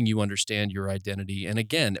helping you understand your identity. And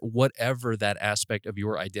again, whatever that aspect of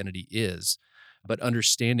your identity is, but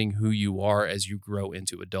understanding who you are as you grow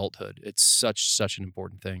into adulthood. It's such an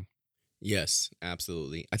important thing. Yes,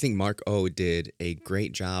 absolutely. I think Mark O did a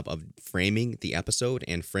great job of framing the episode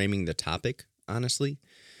and framing the topic, honestly,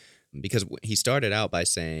 because he started out by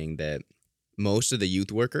saying that most of the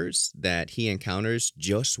youth workers that he encounters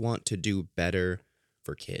just want to do better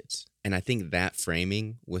for kids. And I think that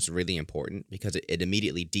framing was really important because it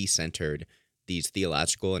immediately decentered these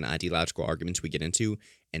theological and ideological arguments we get into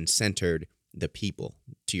and centered the people.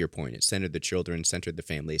 To your point, it centered the children, centered the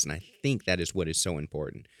families. And I think that is what is so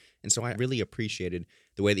important. And so I really appreciated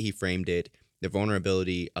the way that he framed it, the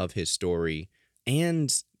vulnerability of his story,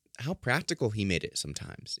 and how practical he made it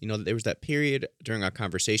sometimes. There was that period during our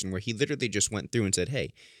conversation where he literally just went through and said,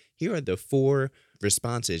 hey, here are the 4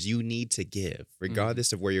 responses you need to give,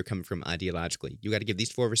 regardless of where you're coming from ideologically. You got to give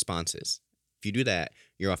these 4 responses. If you do that,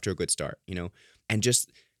 you're off to a good start, And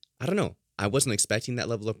just, I don't know, I wasn't expecting that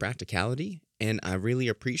level of practicality, and I really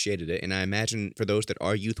appreciated it. And I imagine for those that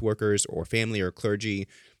are youth workers or family or clergy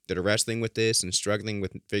that are wrestling with this and struggling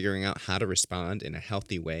with figuring out how to respond in a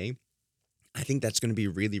healthy way, I think that's going to be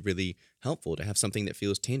really, really helpful to have something that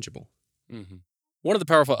feels tangible. Mm-hmm. One of the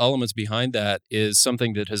powerful elements behind that is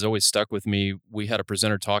something that has always stuck with me. We had a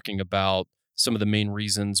presenter talking about some of the main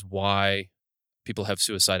reasons why people have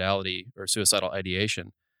suicidality or suicidal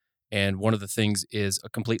ideation. And one of the things is a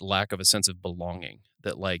complete lack of a sense of belonging,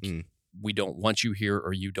 that we don't want you here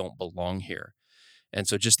or you don't belong here. And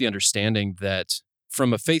so just the understanding that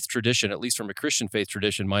from a faith tradition, at least from a Christian faith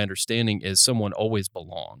tradition, my understanding is someone always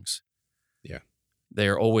belongs. Yeah. They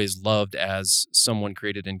are always loved as someone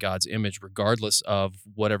created in God's image, regardless of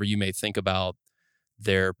whatever you may think about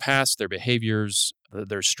their past, their behaviors,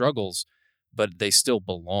 their struggles, but they still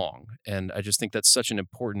belong. And I just think that's such an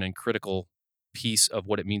important and critical piece of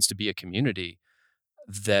what it means to be a community,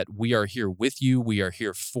 that we are here with you, we are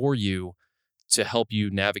here for you to help you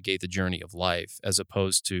navigate the journey of life, as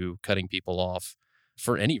opposed to cutting people off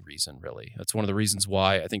for any reason, really. That's one of the reasons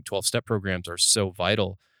why I think 12-step programs are so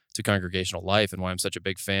vital to congregational life and why I'm such a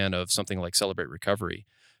big fan of something like Celebrate Recovery,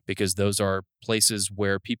 because those are places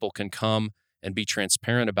where people can come and be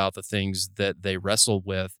transparent about the things that they wrestle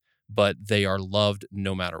with, but they are loved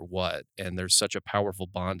no matter what. And there's such a powerful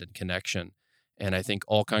bond and connection. And I think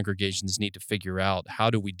all congregations need to figure out, how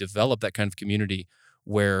do we develop that kind of community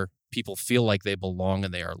where people feel like they belong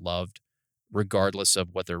and they are loved, regardless of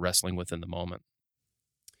what they're wrestling with in the moment.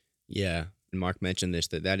 Yeah. Mark mentioned this,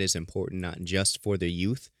 that is important, not just for the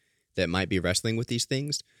youth, that might be wrestling with these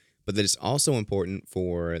things, but that it's also important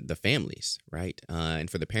for the families, right? And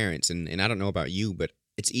for the parents. And I don't know about you, but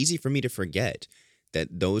it's easy for me to forget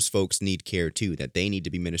that those folks need care too, that they need to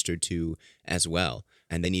be ministered to as well,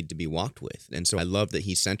 and they need to be walked with. And so I love that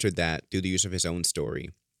he centered that through the use of his own story.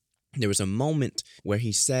 There was a moment where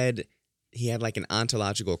he said he had like an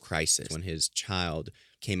ontological crisis when his child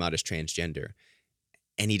came out as transgender.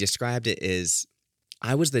 And he described it as,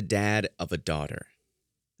 I was the dad of a daughter.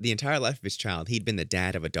 The entire life of his child, he'd been the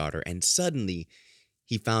dad of a daughter. And suddenly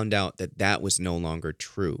he found out that that was no longer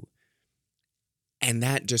true. And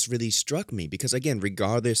that just really struck me because, again,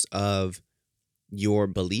 regardless of your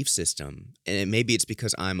belief system, and maybe it's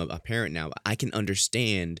because I'm a parent now, I can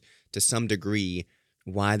understand to some degree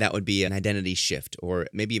why that would be an identity shift or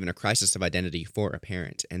maybe even a crisis of identity for a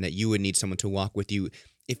parent, and that you would need someone to walk with you,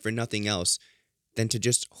 if for nothing else, than to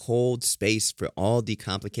just hold space for all the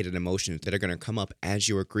complicated emotions that are going to come up as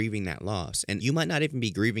you are grieving that loss. And you might not even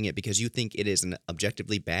be grieving it because you think it is an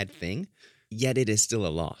objectively bad thing, yet it is still a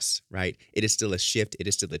loss, right? It is still a shift. It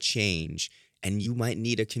is still a change. And you might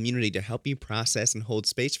need a community to help you process and hold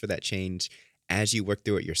space for that change as you work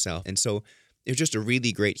through it yourself. And so it was just a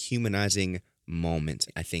really great humanizing moment,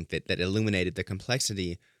 I think, that illuminated the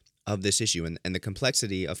complexity of this issue and the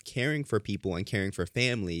complexity of caring for people and caring for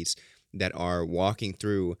families that are walking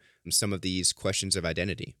through some of these questions of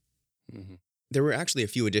identity. Mm-hmm. There were actually a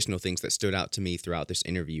few additional things that stood out to me throughout this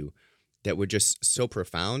interview that were just so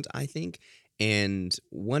profound, I think. And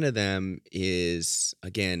one of them is,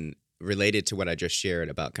 again, related to what I just shared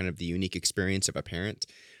about kind of the unique experience of a parent.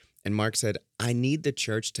 And Mark said, I need the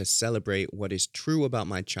church to celebrate what is true about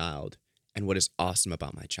my child and what is awesome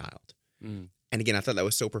about my child. Mm. And again, I thought that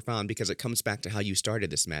was so profound because it comes back to how you started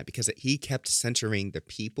this, Matt, because he kept centering the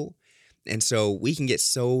people. And so we can get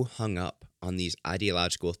so hung up on these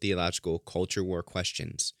ideological, theological, culture war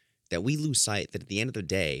questions that we lose sight that at the end of the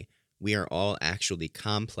day, we are all actually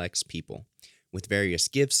complex people with various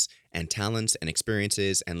gifts and talents and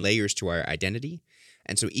experiences and layers to our identity.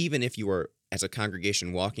 And so even if you are, as a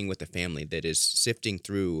congregation, walking with a family that is sifting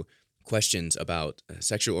through questions about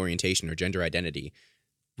sexual orientation or gender identity,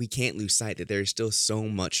 we can't lose sight that there is still so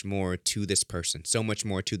much more to this person, so much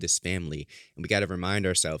more to this family. And we got to remind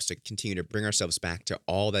ourselves to continue to bring ourselves back to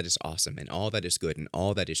all that is awesome and all that is good and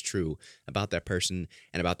all that is true about that person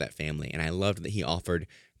and about that family. And I loved that he offered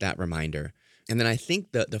that reminder. And then I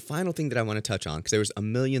think the final thing that I want to touch on, because there was a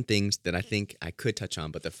million things that I think I could touch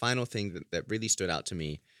on, but the final thing that really stood out to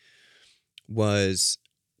me was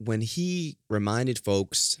when he reminded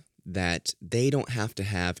folks that they don't have to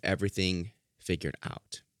have everything figured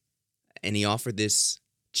out. And he offered this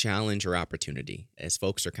challenge or opportunity as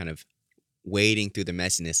folks are kind of wading through the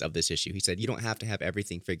messiness of this issue. He said, you don't have to have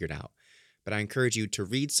everything figured out, but I encourage you to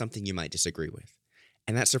read something you might disagree with.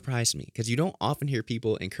 And that surprised me because you don't often hear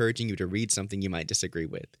people encouraging you to read something you might disagree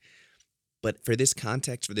with. But for this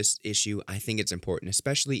context, for this issue, I think it's important,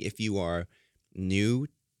 especially if you are new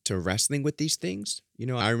to wrestling with these things. You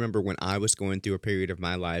know, I remember when I was going through a period of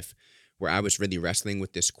my life where I was really wrestling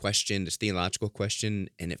with this question, this theological question,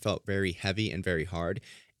 and it felt very heavy and very hard.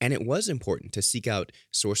 And it was important to seek out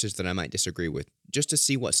sources that I might disagree with, just to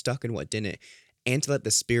see what stuck and what didn't, and to let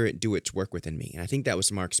the Spirit do its work within me. And I think that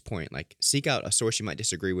was Mark's point, like seek out a source you might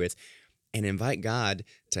disagree with and invite God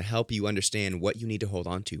to help you understand what you need to hold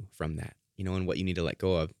on to from that, you know, and what you need to let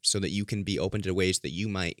go of so that you can be open to ways that you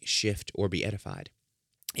might shift or be edified.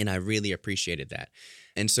 And I really appreciated that.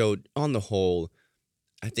 And so on the whole,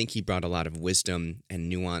 I think he brought a lot of wisdom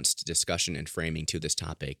and nuanced discussion and framing to this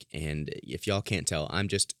topic. And if y'all can't tell, I'm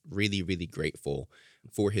just really, really grateful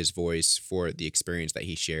for his voice, for the experience that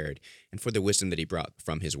he shared, and for the wisdom that he brought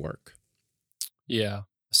from his work. Yeah,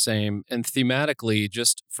 same. And thematically,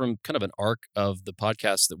 just from kind of an arc of the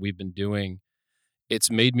podcast that we've been doing,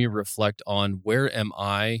 it's made me reflect on where am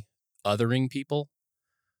I othering people?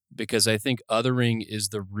 Because I think othering is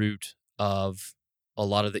the root of a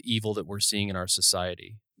lot of the evil that we're seeing in our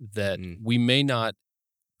society, that we may not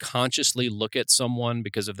consciously look at someone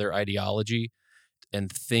because of their ideology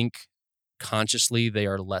and think consciously they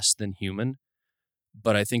are less than human,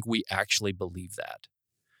 but I think we actually believe that.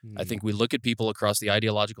 I think we look at people across the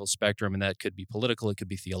ideological spectrum, and that could be political, it could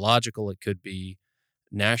be theological, it could be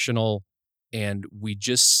national, and we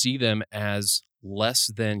just see them as less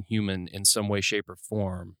than human in some way, shape, or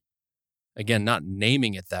form. Again, not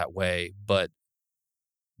naming it that way, but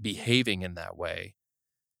behaving in that way.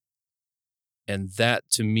 And that,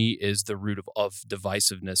 to me, is the root of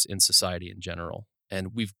divisiveness in society in general.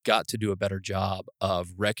 And we've got to do a better job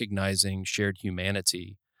of recognizing shared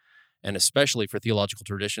humanity, and especially for theological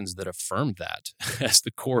traditions that affirm that as the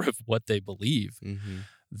core of what they believe.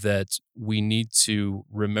 that we need to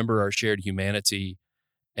remember our shared humanity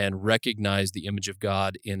and recognize the image of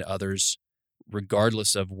God in others,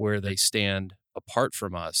 regardless of where they stand apart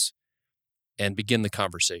from us, and begin the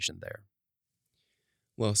conversation there.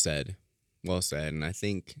 Well said. Well said. And I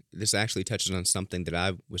think this actually touches on something that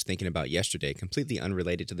I was thinking about yesterday, completely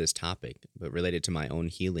unrelated to this topic, but related to my own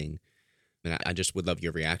healing. And I just would love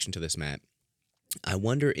your reaction to this, Matt. I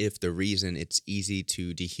wonder if the reason it's easy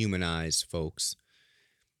to dehumanize folks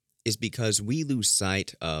is because we lose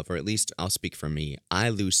sight of, or at least I'll speak for me, I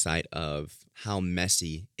lose sight of how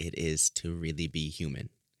messy it is to really be human,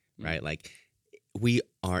 right? Like, we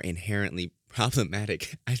are inherently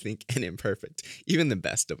problematic, I think, and imperfect, even the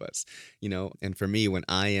best of us, And for me, when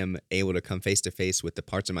I am able to come face to face with the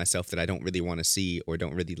parts of myself that I don't really want to see or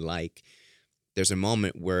don't really like, there's a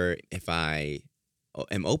moment where if I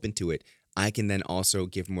am open to it, I can then also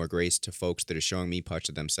give more grace to folks that are showing me parts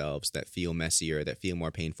of themselves that feel messier, that feel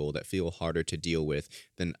more painful, that feel harder to deal with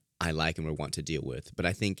than I like and would want to deal with. But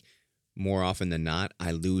I think more often than not,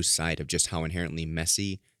 I lose sight of just how inherently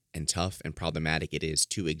messy and tough and problematic it is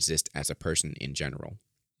to exist as a person in general.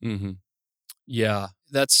 Mm-hmm. Yeah,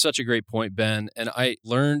 that's such a great point, Ben. And I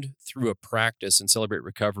learned through a practice in Celebrate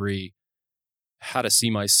Recovery how to see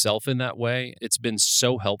myself in that way. It's been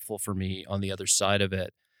so helpful for me on the other side of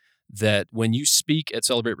it that when you speak at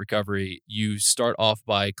Celebrate Recovery, you start off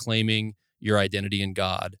by claiming your identity in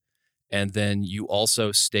God. And then you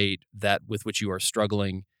also state that with which you are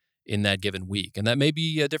struggling in that given week. And that may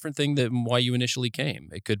be a different thing than why you initially came.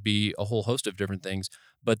 It could be a whole host of different things.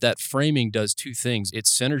 But that framing does two things. It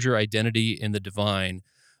centers your identity in the divine,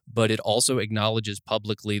 but it also acknowledges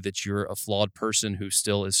publicly that you're a flawed person who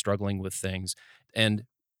still is struggling with things. And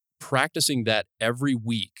practicing that every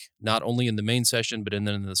week, not only in the main session, but then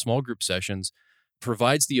in the small group sessions,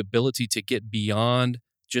 provides the ability to get beyond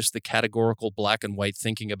just the categorical black and white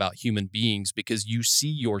thinking about human beings, because you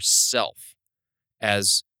see yourself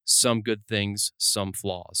as some good things, some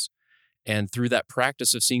flaws. And through that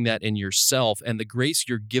practice of seeing that in yourself and the grace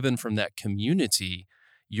you're given from that community,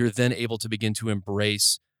 you're then able to begin to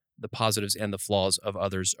embrace the positives and the flaws of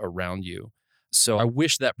others around you. So I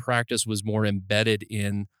wish that practice was more embedded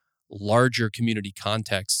in larger community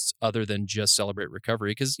contexts other than just Celebrate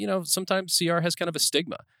Recovery, because, sometimes CR has kind of a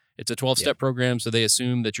stigma. It's a 12-step program, so they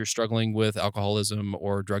assume that you're struggling with alcoholism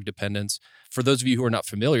or drug dependence. For those of you who are not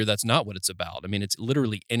familiar, that's not what it's about. I mean, it's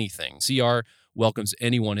literally anything. CR welcomes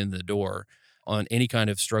anyone in the door on any kind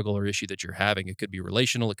of struggle or issue that you're having. It could be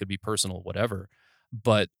relational, it could be personal, whatever.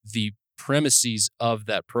 But the premises of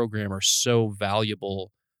that program are so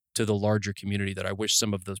valuable to the larger community that I wish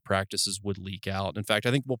some of those practices would leak out. In fact,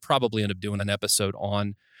 I think we'll probably end up doing an episode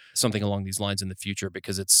on something along these lines in the future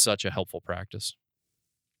because it's such a helpful practice.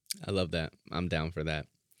 I love that. I'm down for that.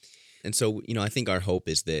 And so, I think our hope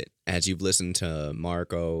is that as you've listened to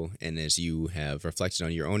Marco and as you have reflected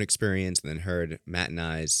on your own experience and then heard Matt and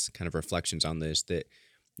I's kind of reflections on this, that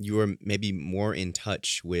you are maybe more in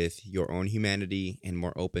touch with your own humanity and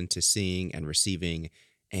more open to seeing and receiving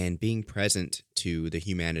and being present to the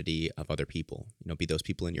humanity of other people, be those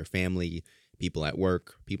people in your family, people at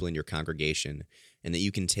work, people in your congregation, and that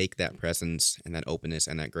you can take that presence and that openness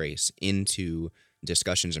and that grace into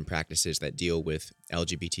discussions and practices that deal with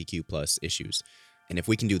LGBTQ plus issues. And if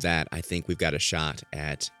we can do that, I think we've got a shot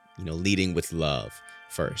at, leading with love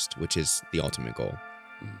first, which is the ultimate goal.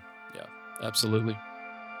 Yeah, absolutely.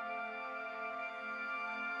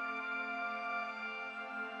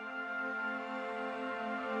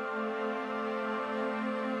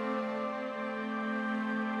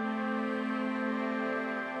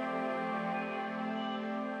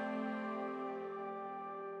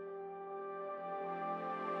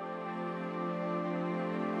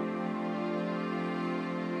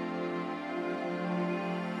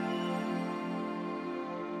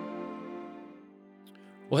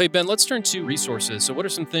 Well, hey, Ben, let's turn to resources. So what are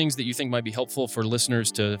some things that you think might be helpful for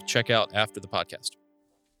listeners to check out after the podcast?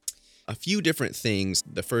 A few different things.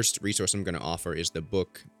 The first resource I'm going to offer is the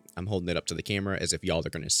book. I'm holding it up to the camera as if y'all are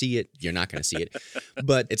going to see it. You're not going to see it.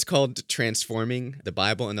 But it's called Transforming: The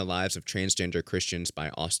Bible and the Lives of Transgender Christians by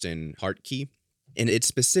Austin Hartke. And it's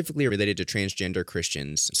specifically related to transgender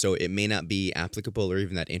Christians, so it may not be applicable or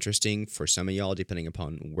even that interesting for some of y'all, depending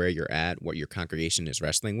upon where you're at, what your congregation is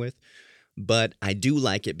wrestling with. But I do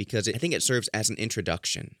like it because I think it serves as an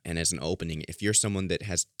introduction and as an opening. If you're someone that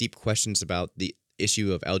has deep questions about the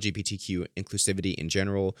issue of LGBTQ inclusivity in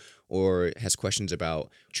general, or has questions about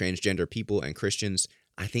transgender people and Christians,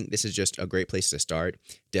 I think this is just a great place to start.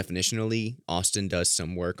 Definitionally, Austin does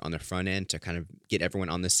some work on the front end to kind of get everyone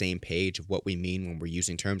on the same page of what we mean when we're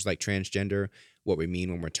using terms like transgender, what we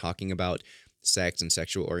mean when we're talking about sex and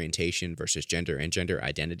sexual orientation versus gender and gender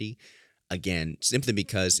identity. Again, simply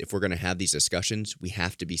because if we're going to have these discussions, we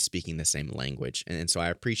have to be speaking the same language. And so I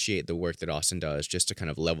appreciate the work that Austin does just to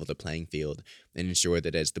kind of level the playing field and ensure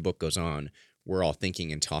that as the book goes on, we're all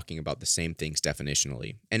thinking and talking about the same things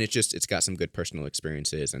definitionally. And it's got some good personal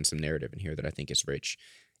experiences and some narrative in here that I think is rich.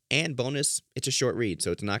 And bonus, it's a short read,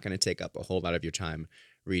 so it's not going to take up a whole lot of your time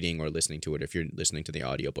reading or listening to it if you're listening to the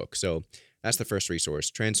audiobook. So that's the first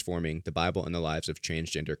resource, Transforming the Bible and the Lives of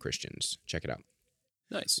Transgender Christians. Check it out.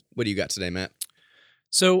 Nice. What do you got today, Matt?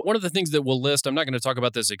 So one of the things that we'll list, I'm not going to talk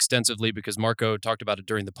about this extensively because Marco talked about it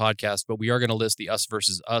during the podcast, but we are going to list the Us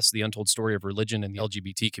versus Us, the untold story of religion in the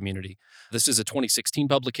LGBT community. This is a 2016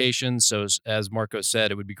 publication, so as Marco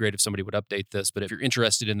said, it would be great if somebody would update this, but if you're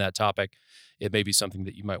interested in that topic, it may be something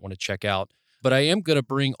that you might want to check out. But I am going to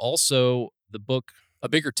bring also the book, A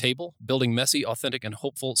Bigger Table, Building Messy, Authentic, and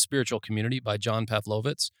Hopeful Spiritual Community by John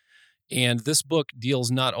Pavlovitz. And this book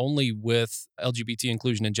deals not only with LGBT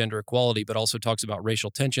inclusion and gender equality, but also talks about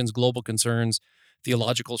racial tensions, global concerns,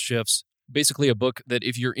 theological shifts. Basically a book that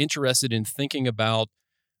if you're interested in thinking about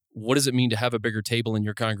what does it mean to have a bigger table in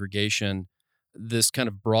your congregation, this kind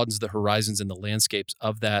of broadens the horizons and the landscapes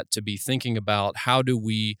of that to be thinking about how do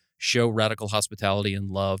we show radical hospitality and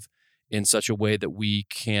love in such a way that we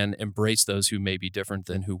can embrace those who may be different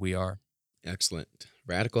than who we are. Excellent.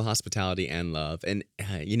 Radical hospitality and love. And,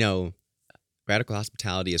 radical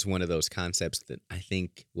hospitality is one of those concepts that I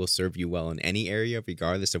think will serve you well in any area,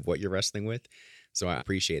 regardless of what you're wrestling with. So I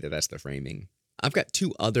appreciate that that's the framing. I've got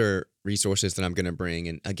two other resources that I'm going to bring.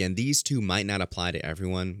 And again, these two might not apply to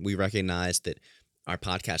everyone. We recognize that our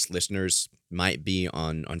podcast listeners might be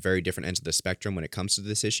on very different ends of the spectrum when it comes to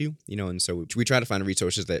this issue, and so we try to find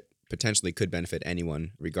resources that potentially could benefit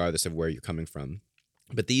anyone, regardless of where you're coming from.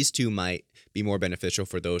 But these two might be more beneficial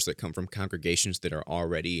for those that come from congregations that are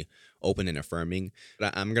already open and affirming.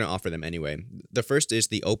 But I'm going to offer them anyway. The first is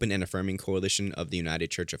the Open and Affirming Coalition of the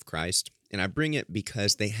United Church of Christ. And I bring it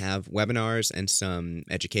because they have webinars and some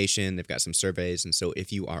education. They've got some surveys. And so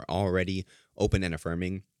if you are already open and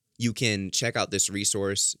affirming, you can check out this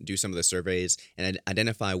resource, do some of the surveys, and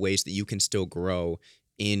identify ways that you can still grow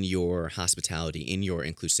in your hospitality, in your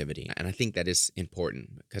inclusivity. And I think that is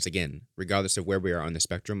important because, again, regardless of where we are on the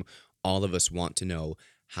spectrum, all of us want to know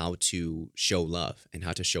how to show love and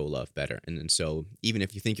how to show love better. And so even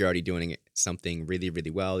if you think you're already doing something really,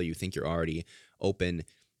 really well, you think you're already open,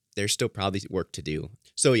 there's still probably work to do.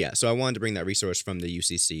 So I wanted to bring that resource from the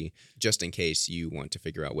UCC just in case you want to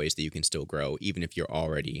figure out ways that you can still grow, even if you're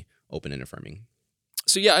already open and affirming.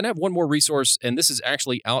 So and I have one more resource, and this is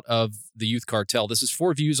actually out of the Youth Cartel. This is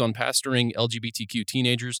 4 views on pastoring LGBTQ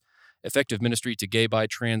teenagers, effective ministry to gay, bi,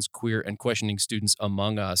 trans, queer, and questioning students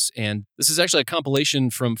among us. And this is actually a compilation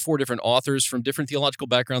from 4 different authors from different theological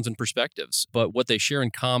backgrounds and perspectives. But what they share in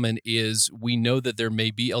common is we know that there may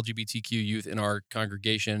be LGBTQ youth in our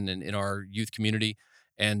congregation and in our youth community,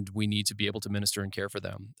 and we need to be able to minister and care for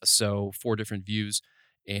them. So 4 different views.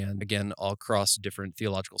 And again, all across different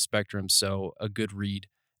theological spectrums. So a good read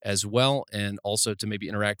as well. And also to maybe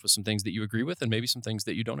interact with some things that you agree with and maybe some things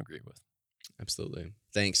that you don't agree with. Absolutely.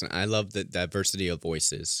 Thanks. And I love the diversity of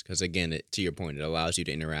voices because, again, to your point, it allows you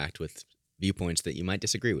to interact with viewpoints that you might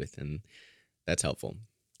disagree with. And that's helpful.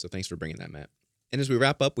 So thanks for bringing that, Matt. And as we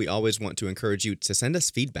wrap up, we always want to encourage you to send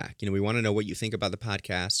us feedback. We want to know what you think about the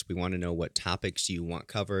podcast. We want to know what topics you want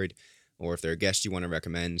covered, or if there are guests you want to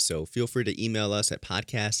recommend. So feel free to email us at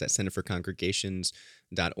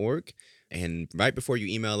podcast@centerforcongregations.org. And right before you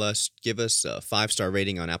email us, give us a 5-star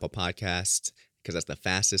rating on Apple Podcasts because that's the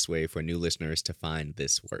fastest way for new listeners to find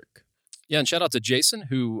this work. Yeah, and shout out to Jason,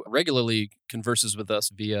 who regularly converses with us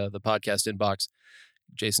via the podcast inbox.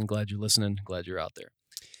 Jason, glad you're listening. Glad you're out there.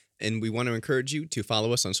 And we want to encourage you to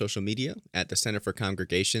follow us on social media at the Center for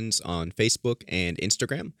Congregations on Facebook and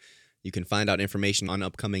Instagram. You can find out information on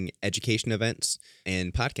upcoming education events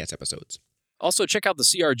and podcast episodes. Also, check out the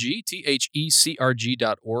CRG,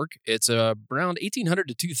 thecrg.org. It's around 1,800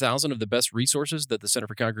 to 2,000 of the best resources that the Center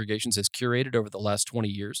for Congregations has curated over the last 20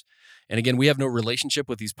 years. And again, we have no relationship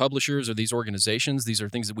with these publishers or these organizations. These are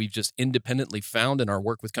things that we've just independently found in our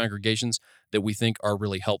work with congregations that we think are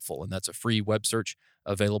really helpful. And that's a free web search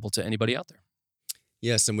available to anybody out there.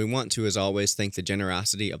 Yes, and we want to, as always, thank the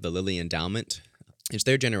generosity of the Lilly Endowment. It's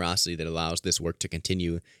their generosity that allows this work to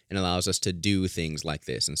continue and allows us to do things like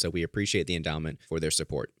this. And so we appreciate the endowment for their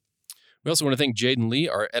support. We also want to thank Jaden Lee,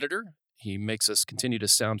 our editor. He makes us continue to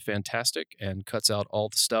sound fantastic and cuts out all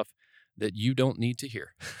the stuff that you don't need to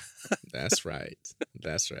hear. That's right.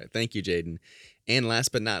 That's right. Thank you, Jaden. And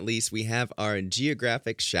last but not least, we have our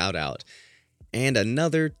geographic shout out and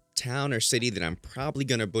another town or city that I'm probably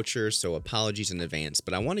going to butcher, so apologies in advance,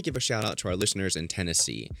 but I want to give a shout out to our listeners in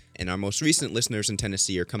Tennessee. And our most recent listeners in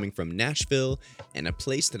Tennessee are coming from Nashville and a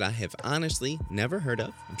place that I have honestly never heard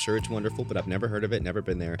of. I'm sure it's wonderful, but I've never heard of it, never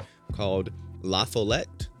been there, called La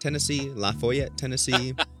Follette, Tennessee.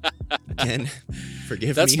 Again, forgive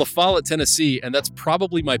me. That's La Follette, Tennessee, and that's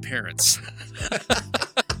probably my parents.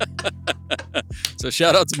 So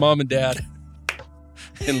shout out to Mom and Dad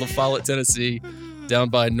in La Follette, Tennessee, down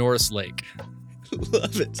by Norris Lake.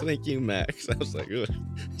 Love it. Thank you, Max. I was like, ugh,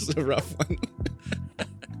 this is a rough one.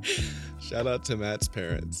 Shout out to Matt's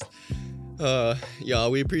parents.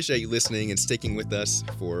 Y'all, we appreciate you listening and sticking with us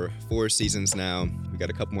for 4 seasons now. We got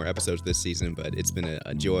a couple more episodes this season, but it's been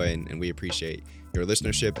a joy, and we appreciate your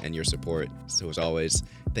listenership and your support. So as always,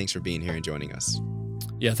 thanks for being here and joining us.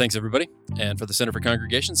 Yeah, thanks everybody. And for the Center for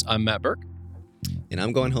Congregations, I'm Matt Burke. And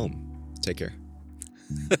I'm going home. Take care.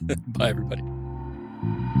 Bye, everybody.